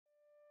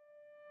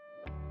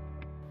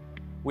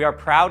We are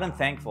proud and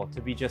thankful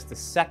to be just the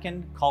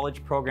second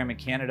college program in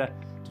Canada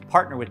to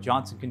partner with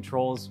Johnson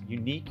Controls'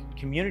 unique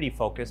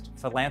community-focused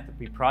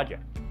philanthropy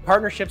project.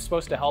 Partnership's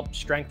supposed to help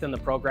strengthen the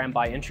program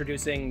by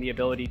introducing the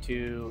ability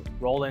to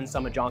roll in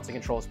some of Johnson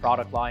Controls'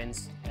 product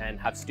lines and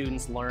have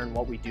students learn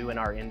what we do in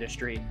our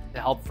industry to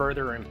help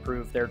further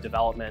improve their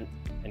development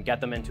and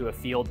get them into a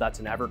field that's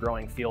an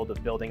ever-growing field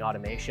of building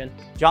automation.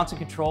 Johnson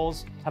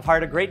Controls have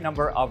hired a great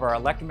number of our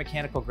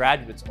electromechanical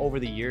graduates over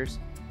the years,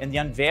 and the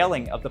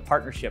unveiling of the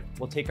partnership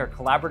will take our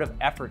collaborative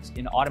efforts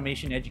in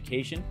automation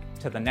education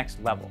to the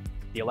next level.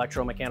 The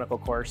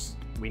electromechanical course,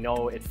 we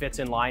know it fits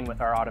in line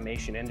with our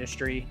automation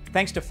industry.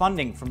 Thanks to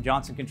funding from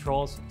Johnson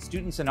Controls,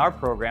 students in our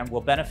program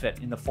will benefit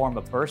in the form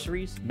of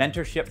bursaries,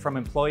 mentorship from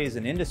employees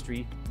in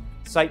industry,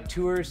 site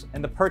tours,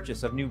 and the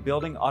purchase of new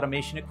building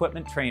automation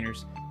equipment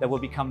trainers that will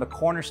become the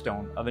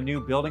cornerstone of a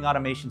new building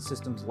automation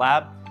systems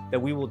lab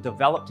that we will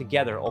develop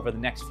together over the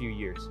next few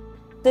years.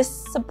 This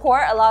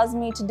support allows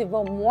me to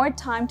devote more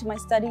time to my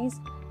studies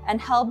and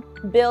help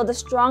build a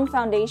strong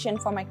foundation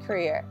for my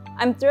career.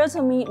 I'm thrilled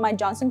to meet my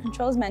Johnson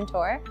Controls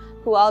mentor,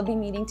 who I'll be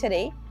meeting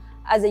today.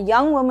 As a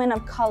young woman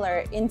of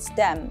color in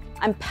STEM,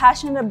 I'm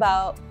passionate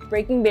about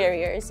breaking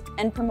barriers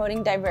and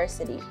promoting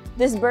diversity.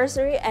 This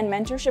bursary and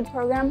mentorship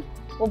program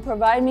will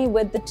provide me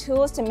with the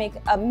tools to make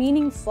a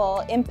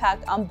meaningful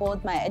impact on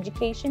both my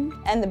education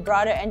and the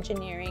broader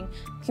engineering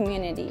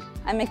community.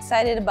 I'm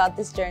excited about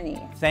this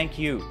journey. Thank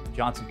you,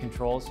 Johnson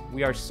Controls.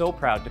 We are so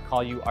proud to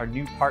call you our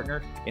new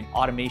partner in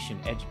automation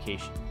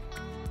education.